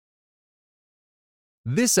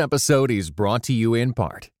This episode is brought to you in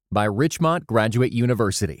part by Richmont Graduate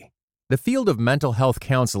University. The field of mental health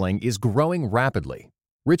counseling is growing rapidly.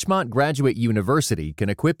 Richmont Graduate University can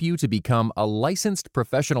equip you to become a licensed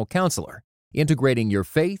professional counselor, integrating your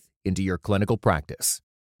faith into your clinical practice.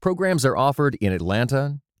 Programs are offered in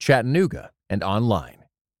Atlanta, Chattanooga, and online.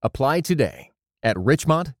 Apply today at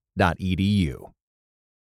richmont.edu.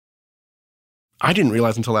 I didn't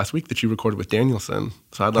realize until last week that you recorded with Danielson.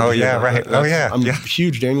 So I'd love to hear about right. that. I'm a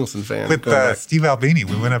huge Danielson fan. With Steve Albini.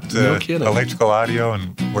 We went up to kidding. Electrical Audio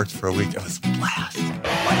and worked for a week. It was a blast.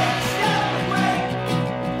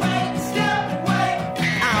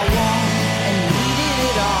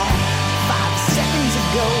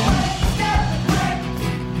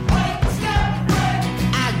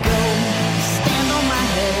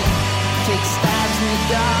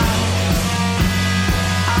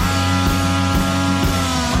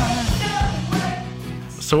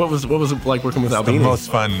 So what was it like working with Albini? The most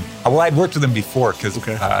fun. Well, I'd worked with him before because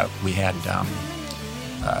we had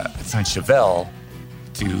signed Chevelle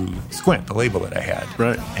to Squint, the label that I had.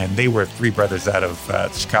 Right. And they were three brothers out of the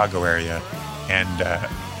Chicago area, and I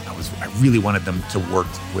really wanted them to work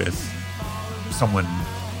with someone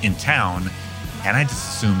in town, and I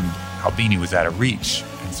just assumed Albini was out of reach.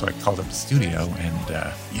 And so I called up the studio, and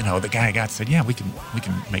the guy I got said, "Yeah, we can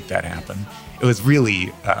make that happen." It was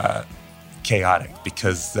really chaotic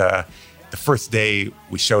because the first day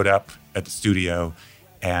we showed up at the studio,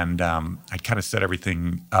 and I'd kind of set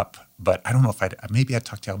everything up, but I don't know if maybe I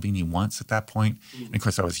talked to Albini once at that point. And of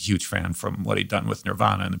course, I was a huge fan from what he'd done with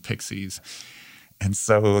Nirvana and the Pixies. And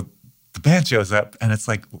so the band shows up, and it's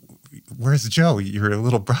like, "Where's Joe? Your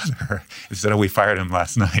little brother." He said, "Oh, we fired him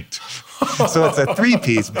last night." So it's a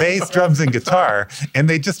three-piece, bass, drums, and guitar, and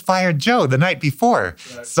they just fired Joe the night before.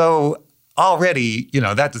 Right. So already,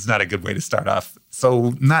 that is not a good way to start off.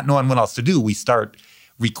 So not knowing what else to do, we start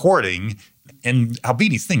recording. And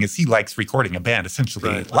Albini's thing is he likes recording a band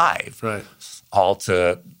essentially live. Right. All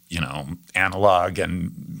to, analog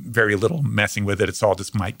and very little messing with it. It's all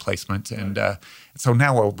just mic placement. And so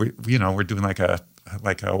now we're doing like a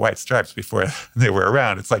White Stripes before they were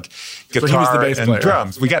around. It's like guitar and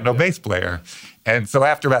drums. We got no bass player. And so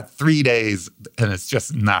after about 3 days, and it's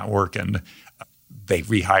just not working, they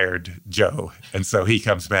rehired Joe, and so he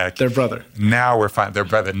comes back. Their brother. Now we're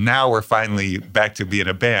finally back to being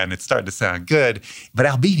a band. It's starting to sound good, but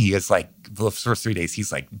Albini is like, the first 3 days, he's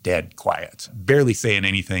like dead quiet, barely saying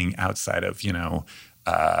anything outside of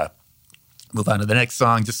move on to the next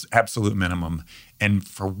song, just absolute minimum. And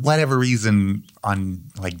for whatever reason, on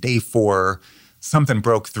like day 4, something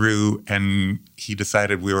broke through, and he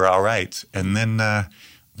decided we were all right, and then.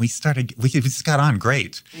 We just got on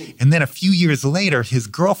great. And then a few years later, his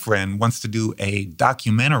girlfriend wants to do a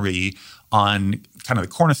documentary on kind of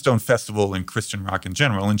the Cornerstone Festival and Christian rock in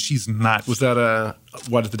general. And she's not... Was that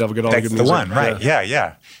Why Does the Devil Get All the Good Music? That's the one, right.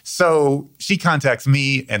 Yeah. So she contacts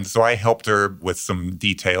me, and so I helped her with some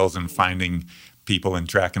details and finding people and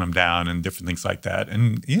tracking them down and different things like that.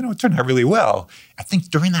 And, it turned out really well. I think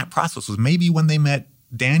during that process was maybe when they met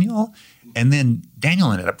Daniel. And then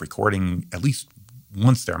Daniel ended up recording at least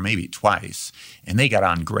once there, maybe twice, and they got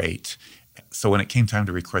on great. So when it came time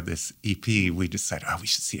to record this EP, we decided, we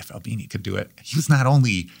should see if Albini could do it. He was not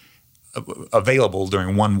only available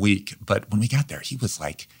during 1 week, but when we got there, he was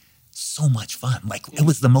like so much fun. Like it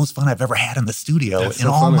was the most fun I've ever had in the studio in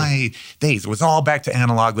all my days. It was all back to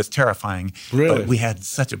analog. It was terrifying. Really? But we had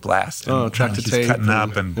such a blast. And, track to tape. Cutting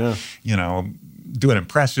up and, doing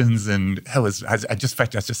impressions, and I just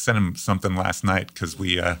sent him something last night because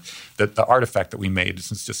we the artifact that we made,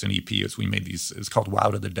 since just an EP, is we made these. It's called Wow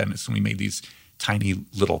to the Dentist, and we made these tiny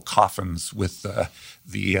little coffins with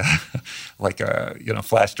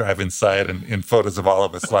flash drive inside and photos of all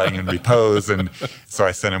of us lying in repose. And so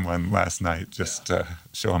I sent him one last night just to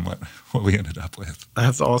show him what we ended up with.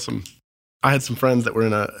 That's awesome. I had some friends that were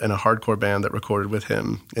in a hardcore band that recorded with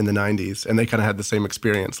him in the 90s, and they kind of had the same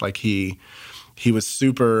experience. Like he was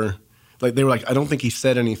super, like they were like, I don't think he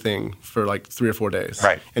said anything for like 3 or 4 days.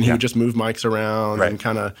 Right. And he would just move mics around and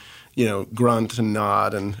kind of, grunt and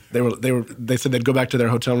nod. And they said they'd go back to their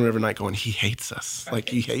hotel room every night going, he hates us. Like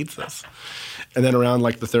he hates us. And then around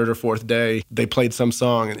like the 3rd or 4th day, they played some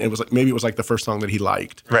song, and it was like, maybe it was like the first song that he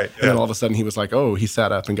liked. Right. And then all of a sudden he was like, he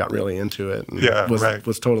sat up and got really into it. And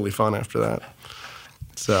was totally fun after that.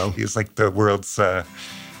 So he was like the world's,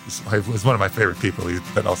 he was one of my favorite people,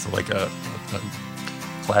 but also like a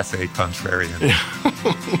class A contrarian. Yeah.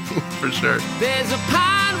 For sure. There's a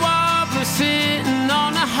pine warbler sitting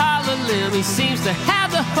on a hollow limb. He seems to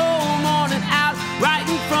have the whole morning out right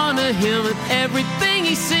in front of him, and everything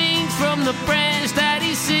he sings from the branch that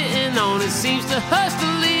he's sitting on is seems to hush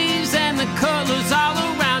the leaves and the colors all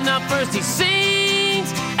around. Now first he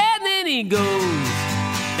sings and then he goes,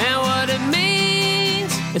 and what it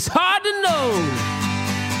means, it's hard to know.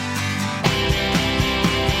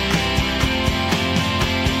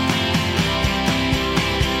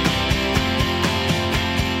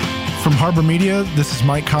 From Harbor Media, this is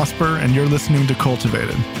Mike Cosper, and you're listening to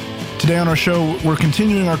Cultivated. Today on our show, we're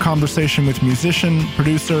continuing our conversation with musician,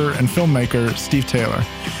 producer, and filmmaker Steve Taylor.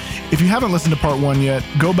 If you haven't listened to part 1 yet,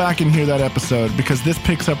 go back and hear that episode, because this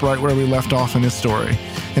picks up right where we left off in his story,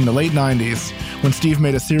 in the late 90s, when Steve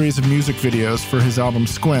made a series of music videos for his album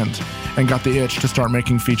Squint and got the itch to start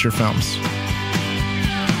making feature films.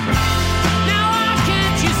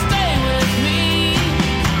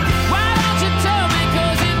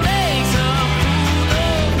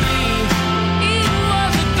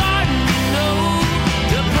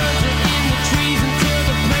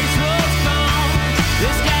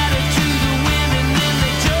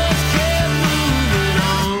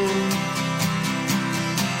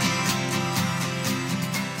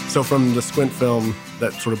 So from the Squint film,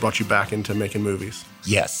 that sort of brought you back into making movies.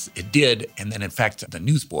 Yes, it did. And then, in fact, the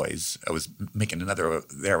Newsboys, I was making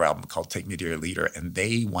their album called Take Me to Your Leader, and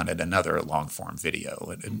they wanted another long-form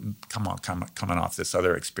video and coming off this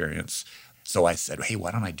other experience. So I said, hey,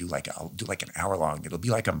 why don't I'll do like an hour long. It'll be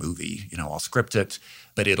like a movie. I'll script it,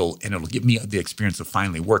 but it'll give me the experience of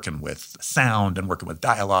finally working with sound and working with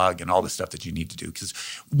dialogue and all the stuff that you need to do. Because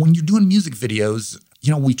when you're doing music videos,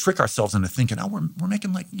 we trick ourselves into thinking, we're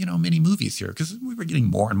making mini movies here, because we were getting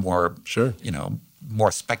more and more, sure,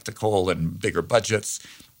 more spectacle and bigger budgets.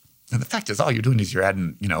 And the fact is, all you're doing is you're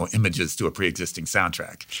adding, images to a pre-existing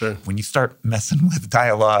soundtrack. Sure. When you start messing with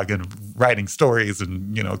dialogue and writing stories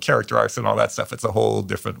and, character arcs and all that stuff, it's a whole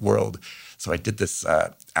different world. So I did this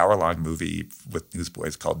hour-long movie with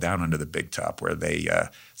Newsboys called Down Under the Big Top, where they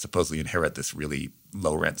supposedly inherit this really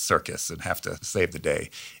low-rent circus and have to save the day.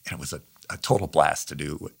 And it was a total blast to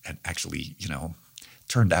do, and actually,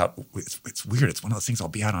 turned out, it's weird. It's one of those things. I'll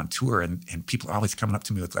be out on tour and people are always coming up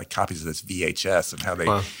to me with like copies of this VHS and how they,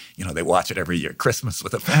 wow, they watch it every year, Christmas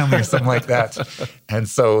with a family or something like that. And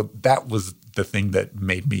so that was the thing that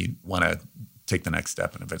made me want to take the next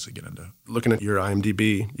step and eventually get into. Looking at your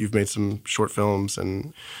IMDb, you've made some short films,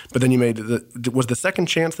 but then you made was the Second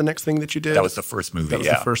Chance the next thing that you did? That was the first movie. That was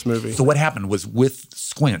the first movie. So what happened was with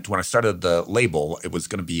Squint, when I started the label, it was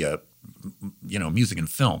going to be a music and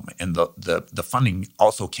film, and the funding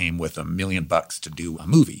also came with $1 million to do a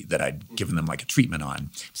movie that I'd given them like a treatment on.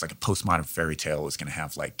 It's like a postmodern fairy tale. It was going to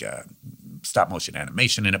have like stop motion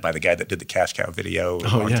animation in it by the guy that did the Cash Cow video,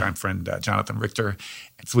 longtime friend Jonathan Richter.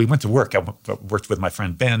 And so we went to work. I worked with my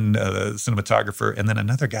friend Ben, the cinematographer, and then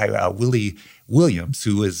another guy, Willie Williams,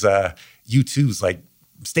 who is U2's like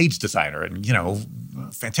stage designer and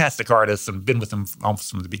fantastic artist, and been with him almost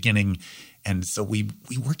from the beginning. And so we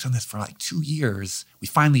worked on this for like 2 years. We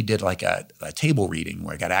finally did like a table reading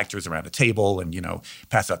where I got actors around a table and,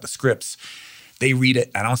 pass out the scripts. They read it.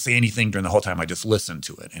 I don't say anything during the whole time. I just listen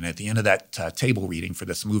to it. And at the end of that table reading for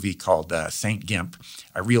this movie called Saint Gimp,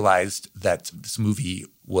 I realized that this movie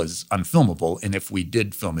was unfilmable. And if we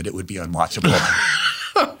did film it, it would be unwatchable.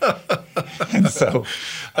 And so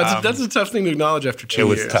that's a tough thing to acknowledge after 2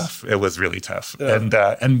 years. It was tough. It was really tough.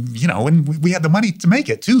 Yeah. And we had the money to make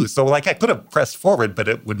it too. So like I could have pressed forward, but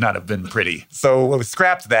it would not have been pretty. So we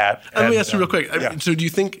scrapped that. Let me ask you real quick. Yeah. So do you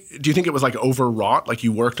think it was like overwrought? Like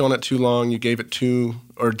you worked on it too long, you gave it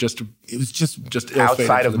or just it was just ill-fated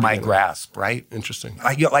outside from of the my beginning? grasp, right? Interesting.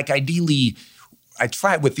 Ideally, I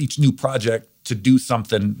try with each new project to do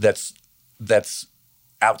something that's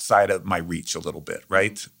outside of my reach a little bit,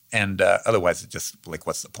 right? And otherwise, it's just like,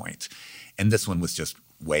 what's the point? And this one was just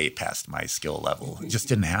way past my skill level. Just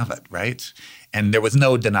didn't have it, right? And there was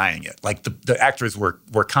no denying it. Like the actors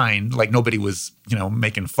were kind. Like nobody was,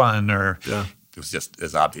 making fun or it was just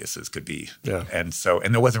as obvious as could be. Yeah. And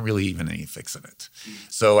there wasn't really even any fixing it.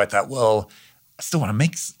 So I thought, well, I still want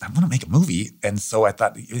to make a movie. And so I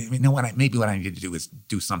thought, maybe what I need to do is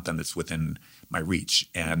do something that's within my reach.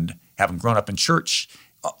 And having grown up in church,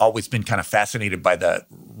 always been kind of fascinated by the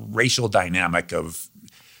racial dynamic of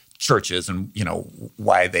churches and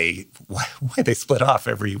why they split off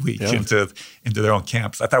every week into their own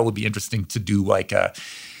camps. I thought it would be interesting to do like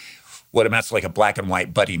what amounts to like a black and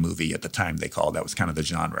white buddy movie at the time they called. That was kind of the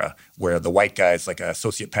genre, where the white guy is like an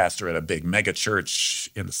associate pastor at a big mega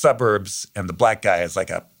church in the suburbs, and the black guy is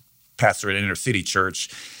like a pastor at an inner city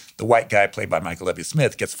church. The white guy, played by Michael W.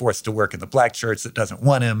 Smith, gets forced to work in the black church that doesn't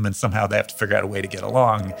want him, and somehow they have to figure out a way to get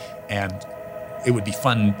along. And it would be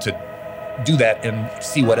fun to do that and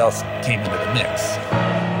see what else came into the mix.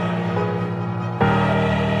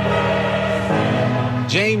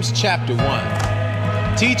 James chapter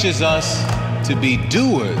 1 teaches us to be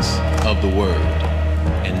doers of the word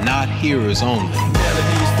and not hearers only.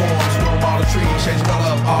 Melodies form, swarm all the trees, change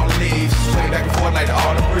color of all the leaves, sway back and forth like the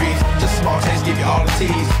autumn breeze. Just a small change, give you all the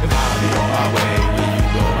teas. If I be on my way, will you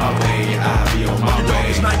go my way? I be on my way. Your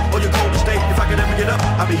darkest night or your coldest day, if I could ever get up,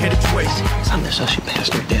 I'll be headed your way. I'm the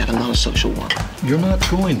sociopath, Dad. I'm not a social worker. You're not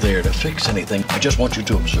going there to fix anything. I just want you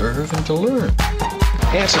to observe and to learn.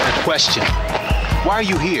 Answer the question. Why are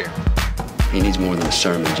you here? He needs more than a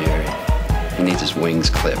sermon, Jerry. He needs his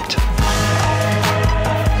wings clipped.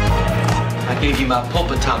 I gave you my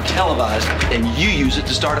pulpit top televised, and you use it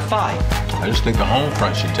to start a fight. I just think the home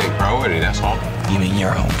front should take priority, that's all. You mean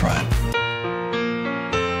your home front?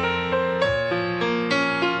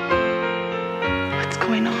 What's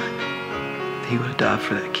going on? He would have died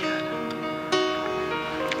for that kid.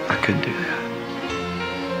 I couldn't do that.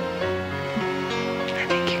 I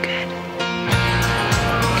think you could.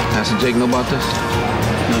 Pastor Jake know about this?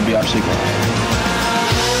 It'll be our secret.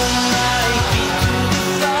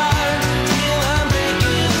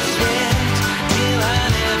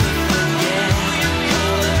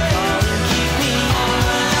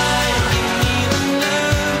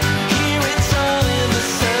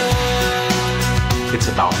 It's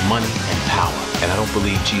about money and power, and I don't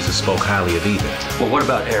believe Jesus spoke highly of either. Well, what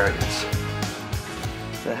about arrogance?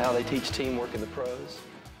 Is that how they teach teamwork in the pros?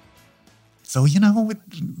 So, we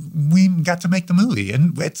got to make the movie,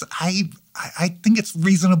 and I think it's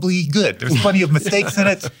reasonably good. There's plenty of mistakes in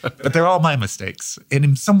it, but they're all my mistakes. And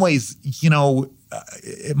in some ways,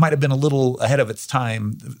 it might have been a little ahead of its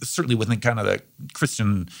time, certainly within kind of the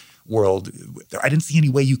Christian world. I didn't see any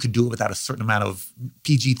way you could do it without a certain amount of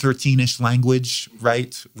PG-13-ish language,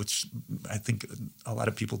 right? Which I think a lot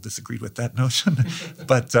of people disagreed with that notion.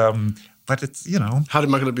 But it's, How did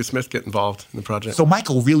Michael W. Smith get involved in the project? So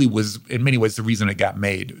Michael really was, in many ways, the reason it got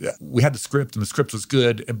made. We had the script, and the script was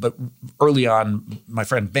good. But early on, my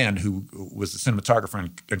friend Ben, who was the cinematographer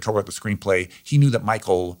and co-wrote the screenplay, he knew that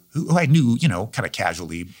Michael, who I knew, kind of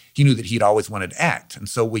casually, he knew that he'd always wanted to act. And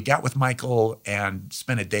so we got with Michael and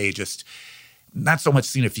spent a day just not so much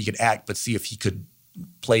seeing if he could act, but see if he could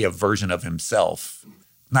play a version of himself.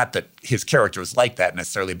 Not that his character was like that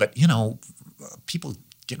necessarily, but, people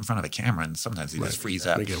get in front of the camera and sometimes they just freeze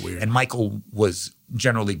up. They get weird. And Michael was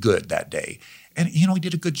generally good that day. And, he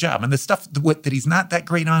did a good job. And the stuff that he's not that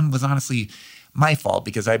great on was honestly my fault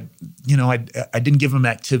because I didn't give him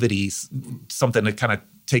activities, something to kind of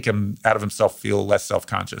take him out of himself, feel less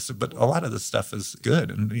self-conscious. But a lot of this stuff is good.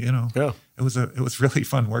 And, yeah. it was really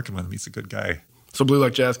fun working with him. He's a good guy. So Blue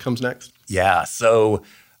Like Jazz comes next? Yeah. So,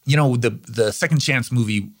 the Second Chance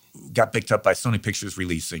movie got picked up by Sony Pictures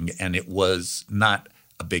Releasing, and it was not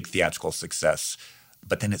a big theatrical success,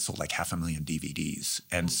 but then it sold like 500,000 DVDs.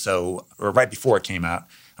 And so, or right before it came out,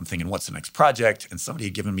 I'm thinking, what's the next project? And somebody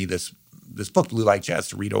had given me this book, Blue Like Jazz,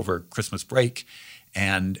 to read over Christmas break.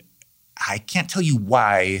 And I can't tell you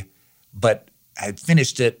why, but I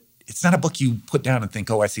finished it. It's not a book you put down and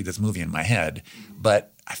think, oh, I see this movie in my head.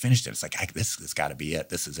 But I finished it. It's like, this has got to be it.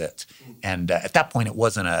 This is it. And at that point, it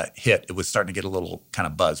wasn't a hit. It was starting to get a little kind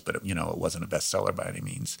of buzz, but it wasn't a bestseller by any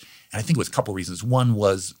means. And I think it was a couple reasons. One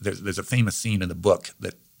was there's a famous scene in the book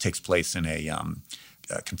that takes place in a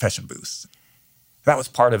confession booth. That was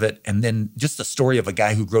part of it. And then just the story of a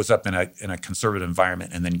guy who grows up in a conservative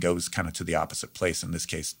environment and then goes kind of to the opposite place. In this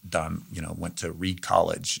case, Don, went to Reed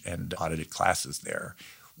College and audited classes there.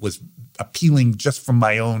 Was appealing just from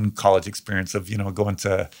my own college experience of, going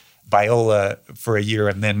to Biola for a year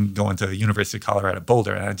and then going to the University of Colorado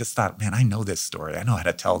Boulder. And I just thought, man, I know this story. I know how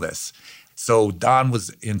to tell this. So Don was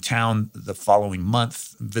in town the following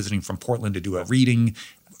month, visiting from Portland to do a reading.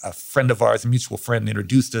 A friend of ours, a mutual friend,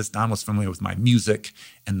 introduced us. Don was familiar with my music,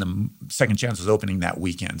 and the Second Chance was opening that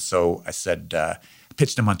weekend. So I said,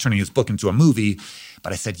 pitched him on turning his book into a movie.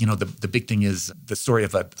 But I said, the big thing is the story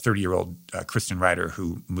of a 30-year-old Christian writer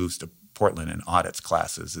who moves to Portland and audits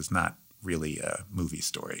classes is not really a movie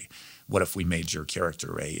story. What if we made your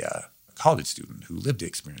character a college student who lived the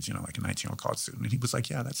experience, like a 19-year-old college student? And he was like,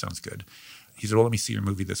 yeah, that sounds good. He said, well, let me see your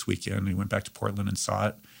movie this weekend. And he went back to Portland and saw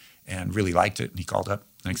it and really liked it. And he called up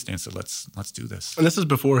the next day and said, let's do this. And this is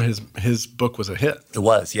before his book was a hit. It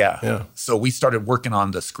was, yeah. Yeah. So we started working on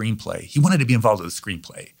the screenplay. He wanted to be involved with the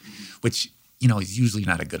screenplay, which, is usually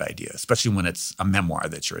not a good idea, especially when it's a memoir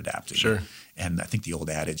that you're adapting. Sure. And I think the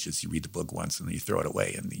old adage is you read the book once and then you throw it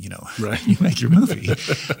away and, right. you make your movie.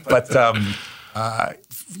 But,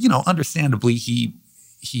 understandably,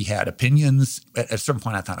 he had opinions. At a certain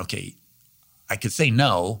point, I thought, okay, I could say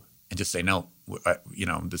no and just say, no,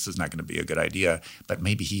 this is not going to be a good idea. But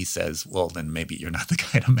maybe he says, well, then maybe you're not the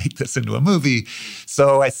guy to make this into a movie.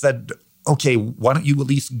 So I said, okay, why don't you at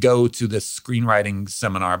least go to this screenwriting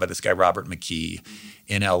seminar by this guy, Robert McKee,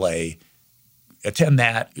 in LA, attend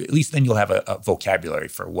that. At least then you'll have a vocabulary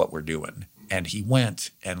for what we're doing. And he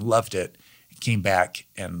went and loved it, came back,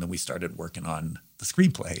 and then we started working on the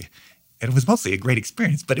screenplay. And it was mostly a great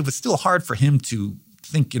experience, but it was still hard for him to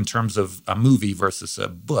think in terms of a movie versus a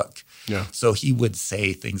book. Yeah. So he would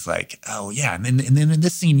say things like, "Oh yeah," and then in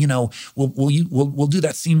this scene, we'll do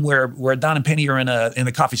that scene where Don and Penny are in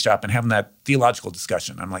a coffee shop and having that theological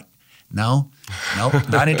discussion. I'm like, no,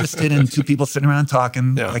 not interested in two people sitting around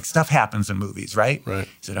talking. Yeah. Like stuff happens in movies, right? Right.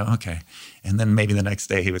 He said, "Oh, okay." And then maybe the next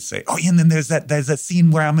day he would say, "Oh yeah," and then there's that scene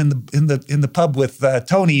where I'm in the pub with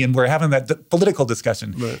Tony and we're having that political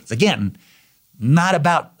discussion. Right. It's again not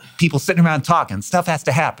about people sitting around talking. Stuff has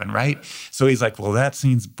to happen, right? So he's like, "Well, that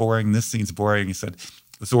scene's boring. This scene's boring." He said,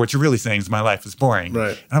 "So what you're really saying is my life is boring."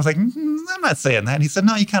 Right. And I was like, "I'm not saying that." And he said,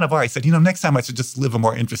 "No, you kind of are." He said, "Next time I should just live a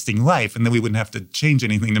more interesting life, and then we wouldn't have to change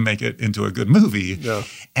anything to make it into a good movie." Yeah.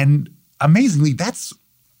 And amazingly, that's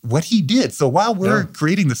what he did. So while we're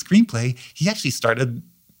creating the screenplay, he actually started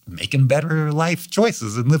making better life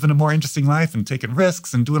choices and living a more interesting life and taking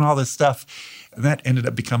risks and doing all this stuff. And that ended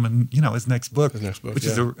up becoming, his next book, which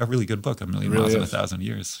is a really good book, A Million Miles in 1,000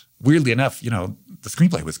 Years. Weirdly enough, the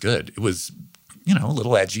screenplay was good. It was, a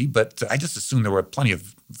little edgy, but I just assumed there were plenty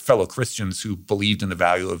of fellow Christians who believed in the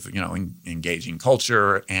value of, engaging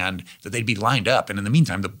culture and that they'd be lined up. And in the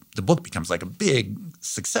meantime, the book becomes like a big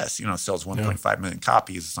success. Sells 1.5 million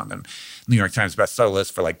copies. It's on the New York Times bestseller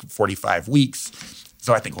list for like 45 weeks.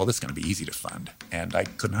 So I think, well, this is going to be easy to fund. And I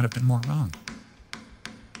could not have been more wrong.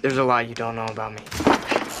 There's a lot you don't know about me.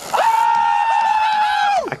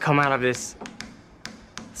 I come out of this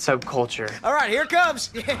subculture. All right, here it comes.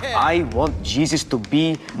 Yeah. I want Jesus to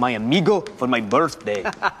be my amigo for my birthday.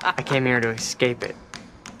 I came here to escape it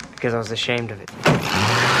because I was ashamed of it.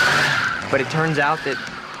 But it turns out that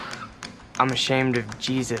I'm ashamed of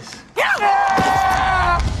Jesus.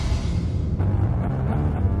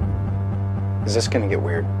 Is this gonna get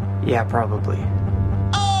weird? Yeah, probably.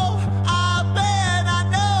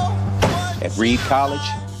 At Reed College,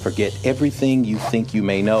 forget everything you think you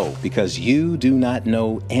may know, because you do not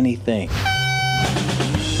know anything.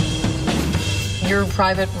 Your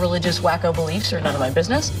private religious wacko beliefs are none of my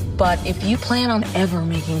business, but if you plan on ever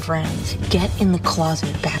making friends, get in the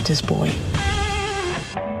closet, Baptist boy.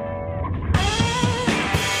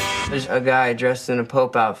 There's a guy dressed in a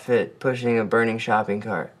Pope outfit pushing a burning shopping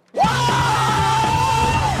cart.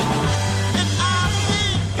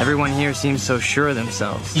 Everyone here seems so sure of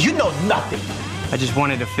themselves. You know nothing. I just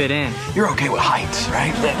wanted to fit in. You're okay with heights,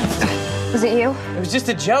 right? Was it you? It was just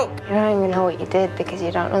a joke. You don't even know what you did because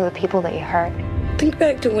you don't know the people that you hurt. Think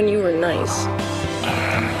back to when you were nice.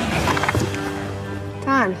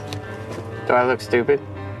 Don, Do I look stupid?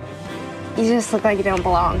 you just look like you don't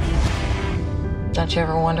belong. Don't you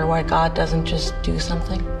ever wonder why God doesn't just do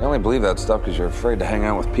something? You only believe that stuff because you're afraid to hang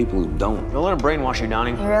out with people who don't. Don't let him brainwash you,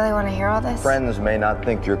 Donnie. You really want to hear all this? Friends may not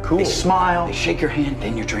think you're cool. They smile, they shake your hand,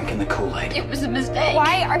 then you're drinking the Kool-Aid. It was a mistake.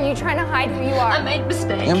 Why are you trying to hide who you are? I made a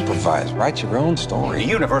mistake. Improvise. Write your own The story.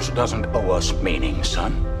 universe doesn't owe us meaning,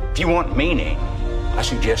 son. If you want meaning, I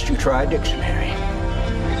suggest you try a dictionary.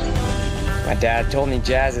 My dad told me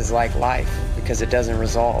jazz is like life because it doesn't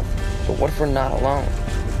resolve. But what if we're not alone?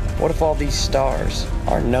 What if all these stars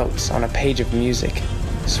are notes on a page of music,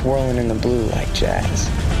 swirling in the blue like jazz?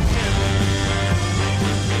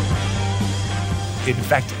 In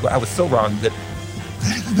fact, I was so wrong that,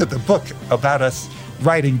 that the book about us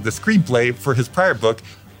writing the screenplay for his prior book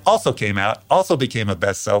also came out, also became a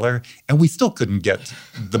bestseller, and we still couldn't get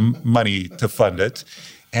the money to fund it.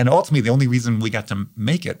 And ultimately, the only reason we got to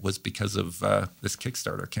make it was because of this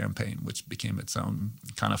Kickstarter campaign, which became its own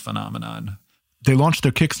kind of phenomenon. They launched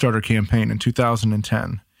their Kickstarter campaign in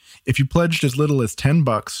 2010. If you pledged as little as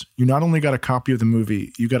 $10, you not only got a copy of the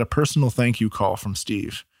movie, you got a personal thank you call from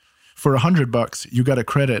Steve. For $100, you got a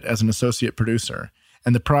credit as an associate producer,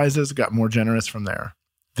 and the prizes got more generous from there.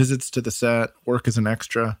 Visits to the set, work as an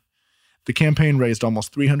extra. The campaign raised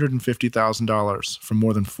almost $350,000 from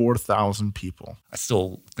more than 4,000 people. I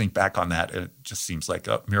still think back on that, and it just seems like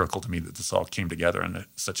a miracle to me that this all came together in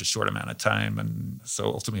such a short amount of time. And so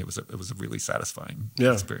ultimately, it was a really satisfying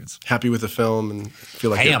experience. Happy with the film and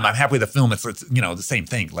feel like I'm happy with the film. It's the same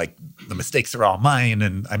thing. Like the mistakes are all mine,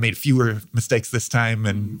 and I made fewer mistakes this time.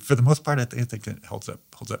 And for the most part, I think it holds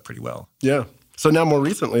up pretty well. Yeah. So now more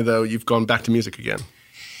recently, though, you've gone back to music again.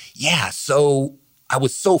 Yeah. So I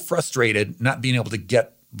was so frustrated not being able to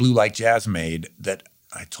get Blue Like Jazz made that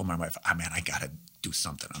I told my wife, man, I got to do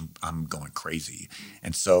something. I'm going crazy.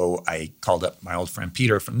 And so I called up my old friend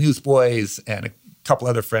Peter from Newsboys and a couple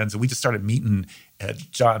other friends, and we just started meeting at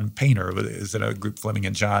John Painter, who is in a group, Fleming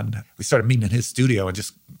and John. We started meeting in his studio and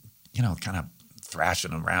just, kind of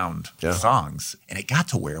thrashing around songs. And it got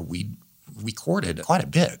to where we recorded quite a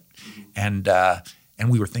bit. And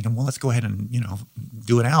we were thinking, well, let's go ahead and,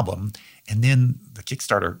 do an album. And then the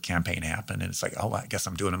Kickstarter campaign happened, and it's like, oh, I guess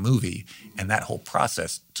I'm doing a movie. And that whole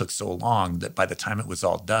process took so long that by the time it was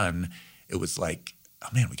all done, it was like, oh,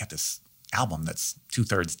 man, we got this album that's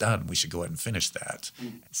 2/3 done. We should go ahead and finish that.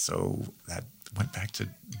 So that went back to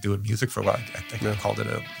doing music for a while. I think I called it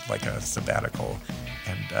a sabbatical.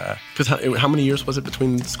 And because how many years was it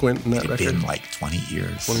between Squint and that record? It'd been like 20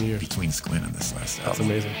 years. 20 years between Squint and this last album.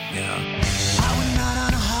 That's amazing. Yeah. Are we not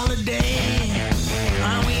on a holiday?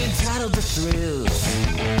 Are we entitled to thrills?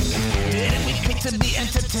 Didn't we pick to be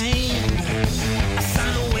entertained? I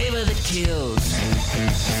signed a waiver that kills.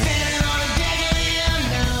 Standing on a deck of the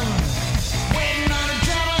unknown, waiting on a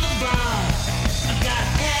drop of the bar. I got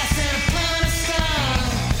gas and a plan of style.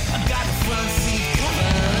 I got the front seat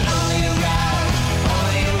covered. On your ride,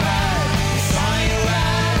 it's on your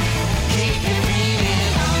ride. Keep it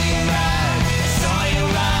reading. On your ride, it's on your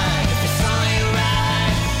ride. If it's on your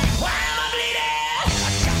ride, why am I bleeding? I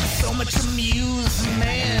got so much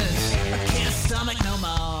amusement, I can't stomach no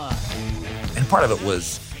more. And part of it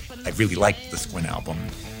was I really liked the Squint album,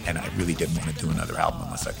 and I really didn't want to do another album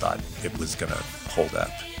unless I thought it was going to hold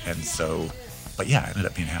up. And so, but yeah, I ended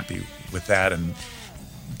up being happy with that. And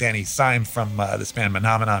Danny Syme from this band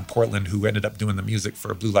Menomina in Portland, who ended up doing the music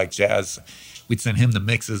for Blue Like Jazz, we'd send him the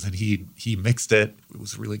mixes, and he mixed it. It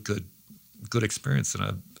was a really good experience,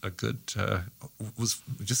 and a good, it was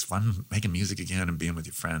just fun making music again and being with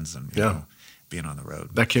your friends and, you know, being on the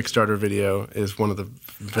road. That Kickstarter video is one of the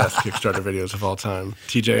best Kickstarter videos of all time.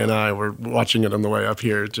 TJ and I were watching it on the way up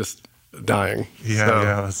here, just dying.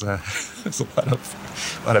 Yeah, there's a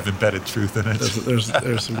lot of embedded truth in it.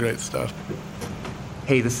 There's some great stuff.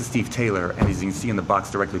 Hey, this is Steve Taylor, and as you can see in the box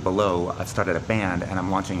directly below, I've started a band, and I'm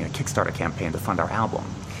launching a Kickstarter campaign to fund our album.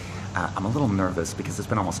 I'm a little nervous because it's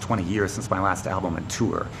been almost 20 years since my last album and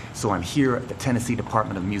tour, so I'm here at the Tennessee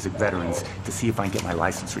Department of Music Veterans to see if I can get my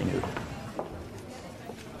license renewed.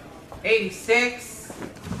 86.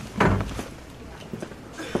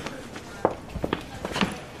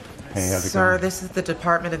 Hey, how's it Sir, going? this is the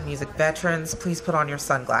Department of Music Veterans. Please put on your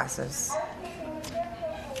sunglasses.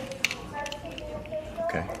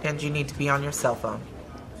 Okay. And you need to be on your cell phone.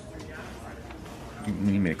 You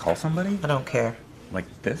need me to call somebody? I don't care. Like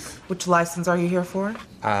this? Which license are you here for?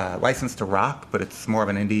 License to rock, but it's more of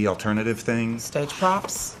an indie alternative thing. Stage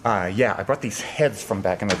props? Yeah, I brought these heads from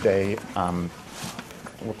back in the day.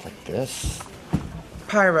 Look like this.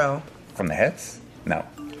 Pyro. From the heads? No.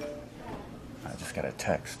 I just got a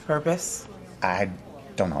text. Purpose? I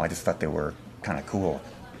don't know. I just thought they were kind of cool.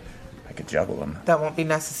 I could juggle them. That won't be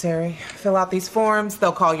necessary. Fill out these forms.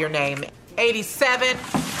 They'll call your name. 87.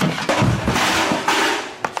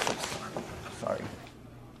 Sorry.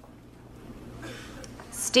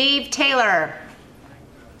 Steve Taylor.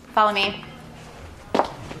 Follow me.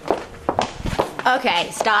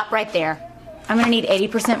 Okay, stop right there. I'm gonna need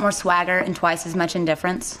 80% more swagger and twice as much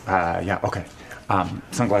indifference. Yeah, okay.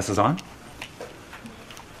 Sunglasses on?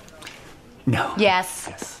 No.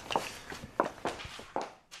 Yes.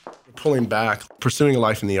 Pulling back, pursuing a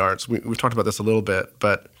life in the arts. We've talked about this a little bit,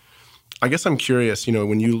 but I guess I'm curious,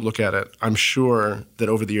 when you look at it, I'm sure that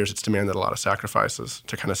over the years it's demanded a lot of sacrifices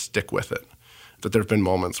to kind of stick with it. That there have been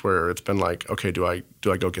moments where it's been like, okay, do I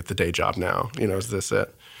go get the day job now? Is this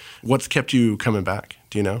it? What's kept you coming back?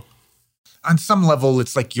 Do you know? On some level,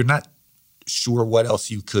 it's like you're not sure what else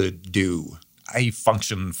you could do. I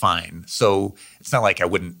function fine, so it's not like I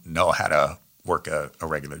wouldn't know how to work a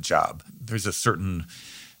regular job. There's a certain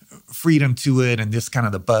freedom to it and this kind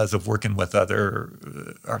of the buzz of working with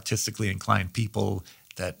other artistically inclined people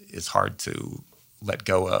that is hard to let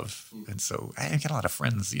go of. And so I get a lot of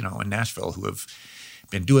friends, in Nashville who have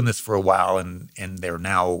been doing this for a while and they're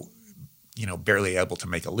now, barely able to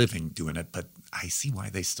make a living doing it. But I see why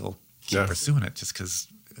they still keep pursuing it, just because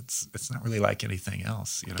it's not really like anything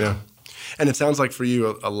else, Yeah. And it sounds like for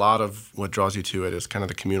you, a lot of what draws you to it is kind of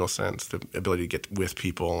the communal sense, the ability to get with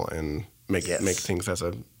people and make things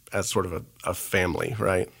as sort of a family,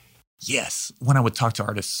 right? Yes. When I would talk to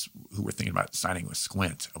artists who were thinking about signing with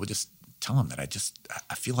Squint, I would just tell them that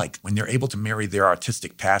I feel like when they're able to marry their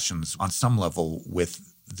artistic passions on some level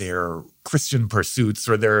with their Christian pursuits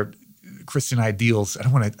or their Christian ideals, I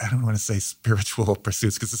don't want to say spiritual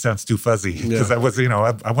pursuits because it sounds too fuzzy. Because I was,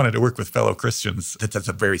 I wanted to work with fellow Christians. That's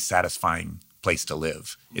a very satisfying place to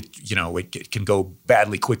live. It can go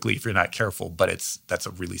badly quickly if you're not careful, but that's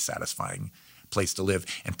a really satisfying place to live.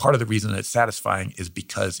 And part of the reason it's satisfying is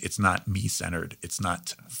because it's not me-centered. It's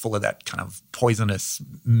not full of that kind of poisonous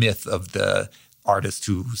myth of the artist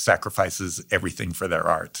who sacrifices everything for their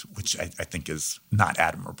art, which I think is not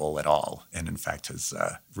admirable at all, and in fact has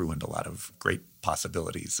ruined a lot of great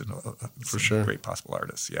possibilities and for sure great possible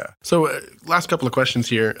artists. Yeah. So last couple of questions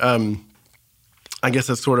here. I guess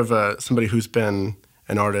as sort of somebody who's been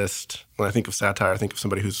an artist, when I think of satire, I think of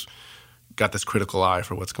somebody who's got this critical eye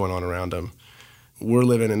for what's going on around them. We're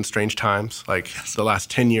living in strange times. Like the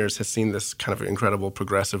last 10 years has seen this kind of incredible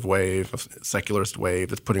progressive wave, of secularist wave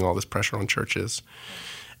that's putting all this pressure on churches.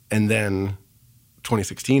 And then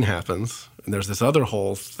 2016 happens, and there's this other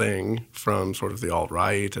whole thing from sort of the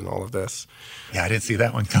alt-right and all of this. Yeah, I didn't see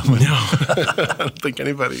that one coming. No, I don't think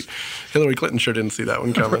anybody. Hillary Clinton sure didn't see that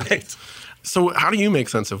one coming. Right. So how do you make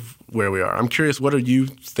sense of where we are? I'm curious, what are you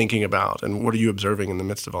thinking about, and what are you observing in the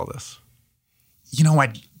midst of all this?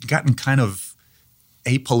 I'd gotten kind of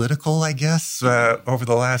apolitical, I guess, over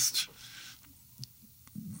the last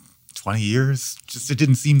 20 years. Just it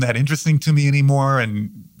didn't seem that interesting to me anymore.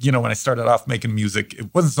 And, when I started off making music,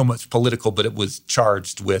 it wasn't so much political, but it was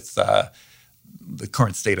charged with the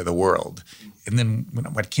current state of the world. And then when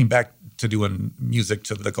I came back to doing music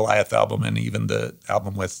to the Goliath album and even the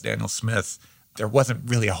album with Daniel Smith, there wasn't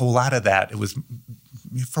really a whole lot of that. It was,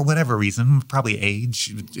 for whatever reason, probably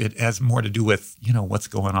age. It has more to do with, what's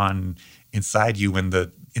going on inside you and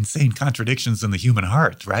the insane contradictions in the human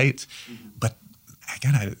heart, right? Mm-hmm. But I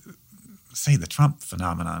gotta say, the Trump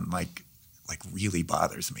phenomenon, like really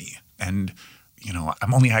bothers me. And,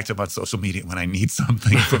 I'm only active on social media when I need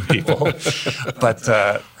something from people. But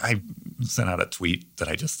I sent out a tweet that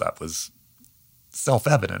I just thought was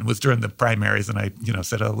self-evident. It was during the primaries, and I,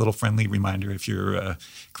 said a little friendly reminder: if you're a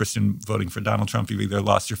Christian voting for Donald Trump, you've either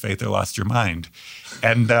lost your faith or lost your mind.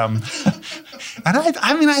 And and I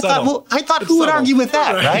thought who would argue with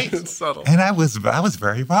that, right? It's subtle. And I was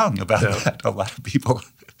very wrong about that. A lot of people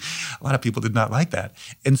did not like that.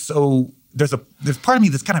 And so there's part of me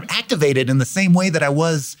that's kind of activated in the same way that I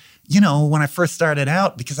was, when I first started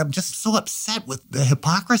out, because I'm just so upset with the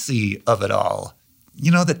hypocrisy of it all.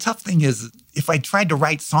 The tough thing is, if I tried to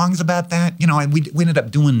write songs about that, we ended up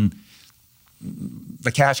doing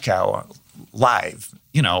the Cash Cow live.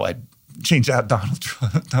 I'd change out Robert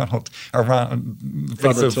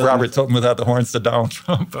Tilton without the horns to Donald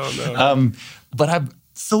Trump. Oh, no. But I'm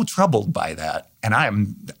so troubled by that. And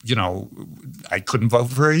I'm, I couldn't vote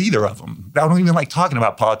for either of them. I don't even like talking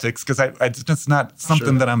about politics because it's just not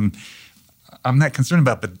something that I'm not concerned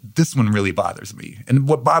about, but this one really bothers me. And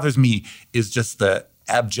what bothers me is just the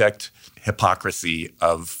abject hypocrisy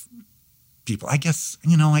of people. I guess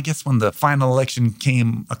when the final election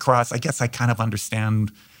came across, I guess I kind of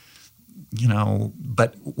understand,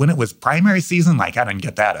 but when it was primary season, I didn't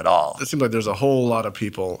get that at all. It seems like there's a whole lot of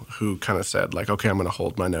people who kind of said, okay, I'm going to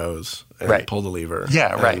hold my nose and pull the lever.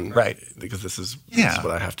 Yeah, right. Because this is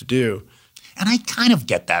what I have to do. And I kind of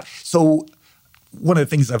get that. So one of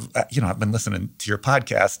the things I've been listening to your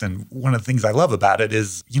podcast, and one of the things I love about it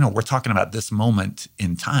is, we're talking about this moment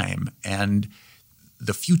in time, and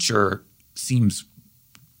the future seems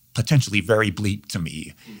potentially very bleak to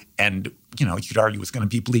me. And, you could argue it's going to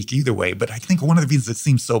be bleak either way. But I think one of the reasons it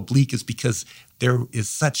seems so bleak is because there is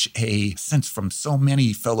such a sense from so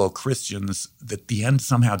many fellow Christians that the end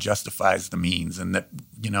somehow justifies the means. And that,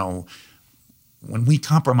 when we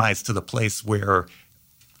compromise to the place where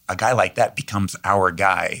a guy like that becomes our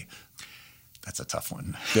guy, that's a tough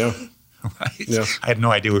one. Yeah. Right? Yeah. I had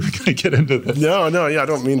no idea we were going to get into this. No, yeah, I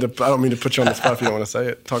don't mean to put you on the spot if you don't want to say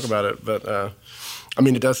it, talk about it, but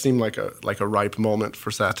it does seem like a ripe moment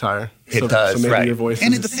for satire. It does, so maybe right? your voice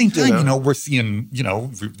and at the same time, we're seeing,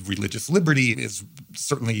 religious liberty is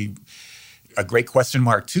certainly a great question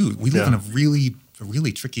mark too. We live in a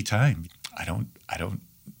really tricky time. I don't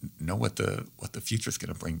know what the future is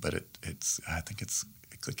going to bring, but I think it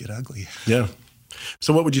could get ugly. Yeah.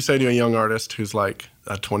 So what would you say to a young artist who's like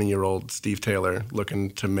a 20-year-old Steve Taylor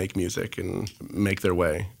looking to make music and make their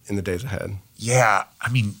way in the days ahead? Yeah.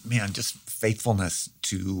 Just faithfulness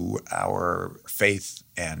to our faith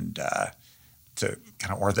and to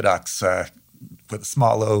kind of orthodox, with a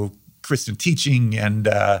small o, Christian teaching and,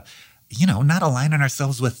 not aligning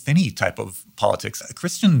ourselves with any type of politics. A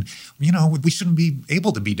Christian, we shouldn't be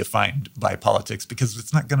able to be defined by politics because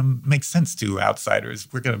it's not going to make sense to outsiders.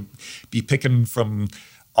 We're going to be picking from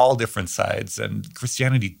all different sides, and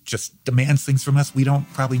Christianity just demands things from us we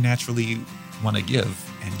don't probably naturally want to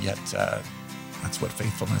give, and yet that's what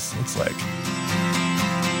faithfulness looks like.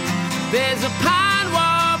 There's a pine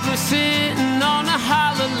wall poplar sitting on a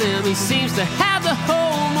hollow limb. He seems to have the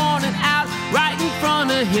whole morning out right in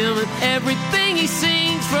front of him, and everything he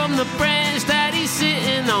sings from the branch that he's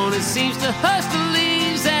sitting on, it seems to hush the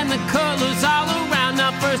leaves and the colors all around.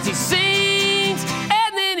 Now first he sings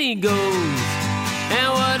and then he goes,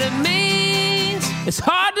 and what it means, it's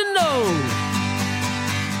hard to know.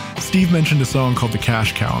 Steve mentioned a song called The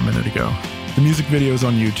Cash Cow a minute ago. The music video is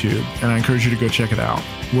on YouTube, and I encourage you to go check it out.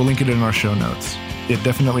 We'll link it in our show notes. It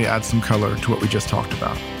definitely adds some color to what we just talked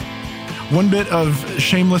about. One bit of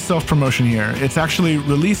shameless self-promotion here. It's actually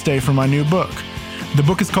release day for my new book. The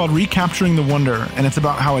book is called Recapturing the Wonder, and it's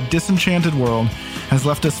about how a disenchanted world has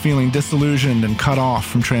left us feeling disillusioned and cut off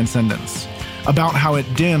from transcendence. About how it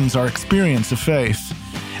dims our experience of faith.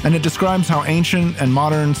 And it describes how ancient and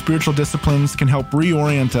modern spiritual disciplines can help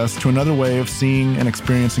reorient us to another way of seeing and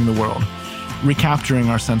experiencing the world. Recapturing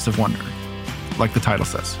our sense of wonder, like the title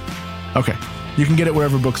says. Okay, you can get it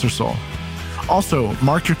wherever books are sold. Also,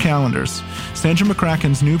 mark your calendars. Sandra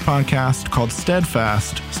McCracken's new podcast called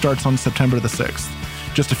Steadfast starts on September the 6th,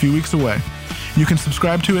 just a few weeks away. You can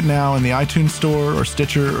subscribe to it now in the iTunes Store or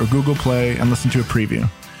Stitcher or Google Play and listen to a preview.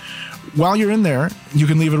 While you're in there, you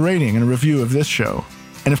can leave a rating and a review of this show.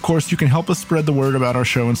 And of course, you can help us spread the word about our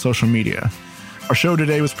show on social media. Our show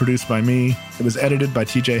today was produced by me. It was edited by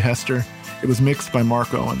TJ Hester. It was mixed by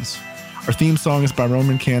Mark Owens. Our theme song is by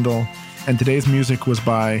Roman Candle, and today's music was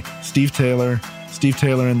by Steve Taylor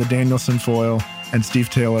and the Danielson Foil, and Steve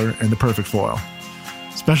Taylor and the Perfect Foil.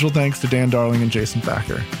 Special thanks to Dan Darling and Jason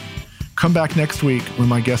Thacker. Come back next week when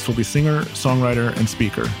my guest will be singer, songwriter, and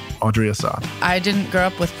speaker, Audrey Assad. I didn't grow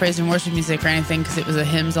up with praise and worship music or anything because it was a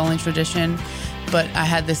hymns-only tradition, but I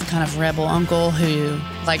had this kind of rebel uncle who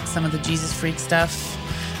liked some of the Jesus Freak stuff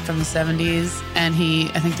from the 70s, and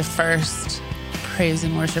I think the first praise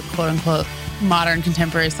and worship, quote-unquote, modern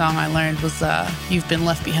contemporary song I learned was You've Been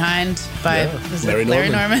Left Behind by Larry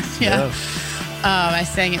Norman. Yeah. I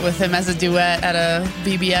sang it with him as a duet at a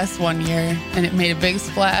VBS one year, and it made a big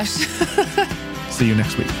splash. See you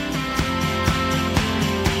next week.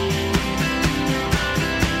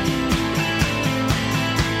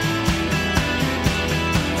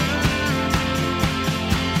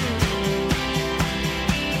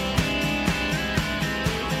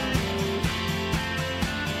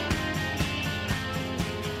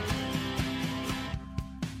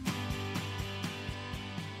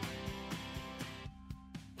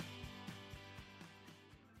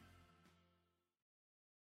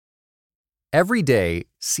 Every day,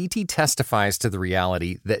 CT testifies to the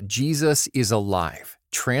reality that Jesus is alive,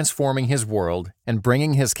 transforming his world and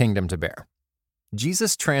bringing his kingdom to bear.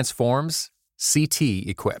 Jesus transforms, CT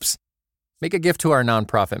equips. Make a gift to our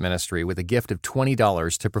nonprofit ministry with a gift of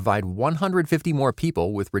 $20 to provide 150 more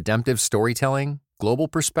people with redemptive storytelling, global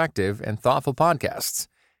perspective, and thoughtful podcasts.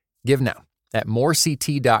 Give now at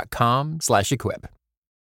morect.com/equip.